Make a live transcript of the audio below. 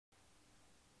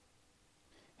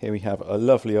Here we have a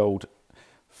lovely old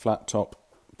flat top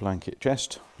blanket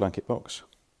box.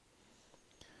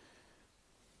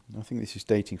 I think this is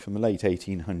dating from the late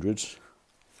 1800s.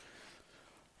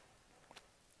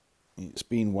 It's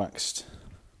been waxed,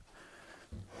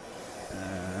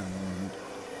 and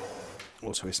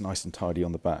also it's nice and tidy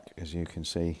on the back, as you can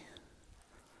see.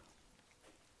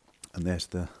 And there's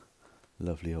the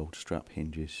lovely old strap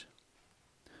hinges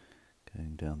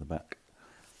going down the back.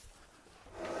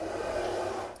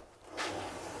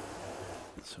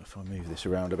 So if I move this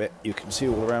around a bit, you can see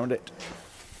all around it.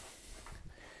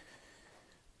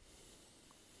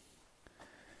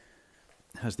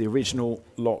 It has the original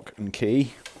lock and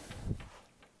key,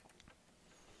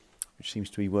 which seems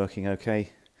to be working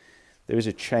okay. There is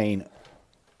a chain.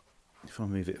 If I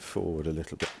move it forward a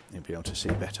little bit, you'll be able to see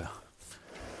better.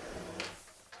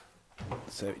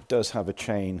 So it does have a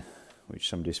chain which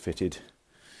somebody's fitted,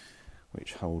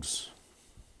 which holds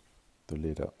the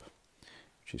lid up,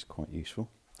 which is quite useful.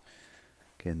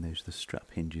 Again, there's the strap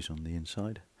hinges on the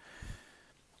inside.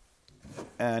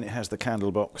 And it has the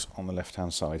candle box on the left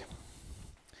hand side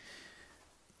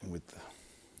with the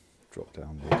drop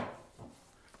down lid.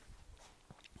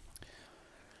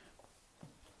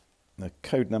 The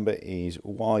code number is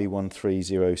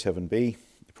Y1307B.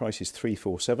 The price is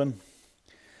 £347.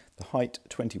 The height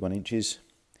 21 inches.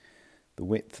 The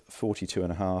width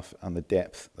 42.5, and the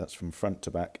depth, that's from front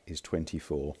to back, is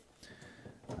 24.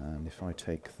 And if I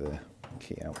take the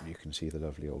key out, you can see the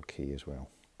lovely old key as well.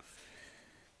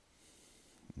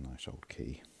 Nice old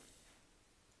key.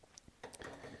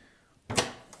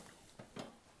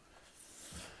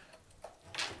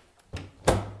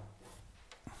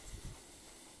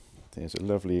 There's a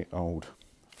lovely old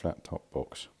flat top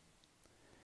box.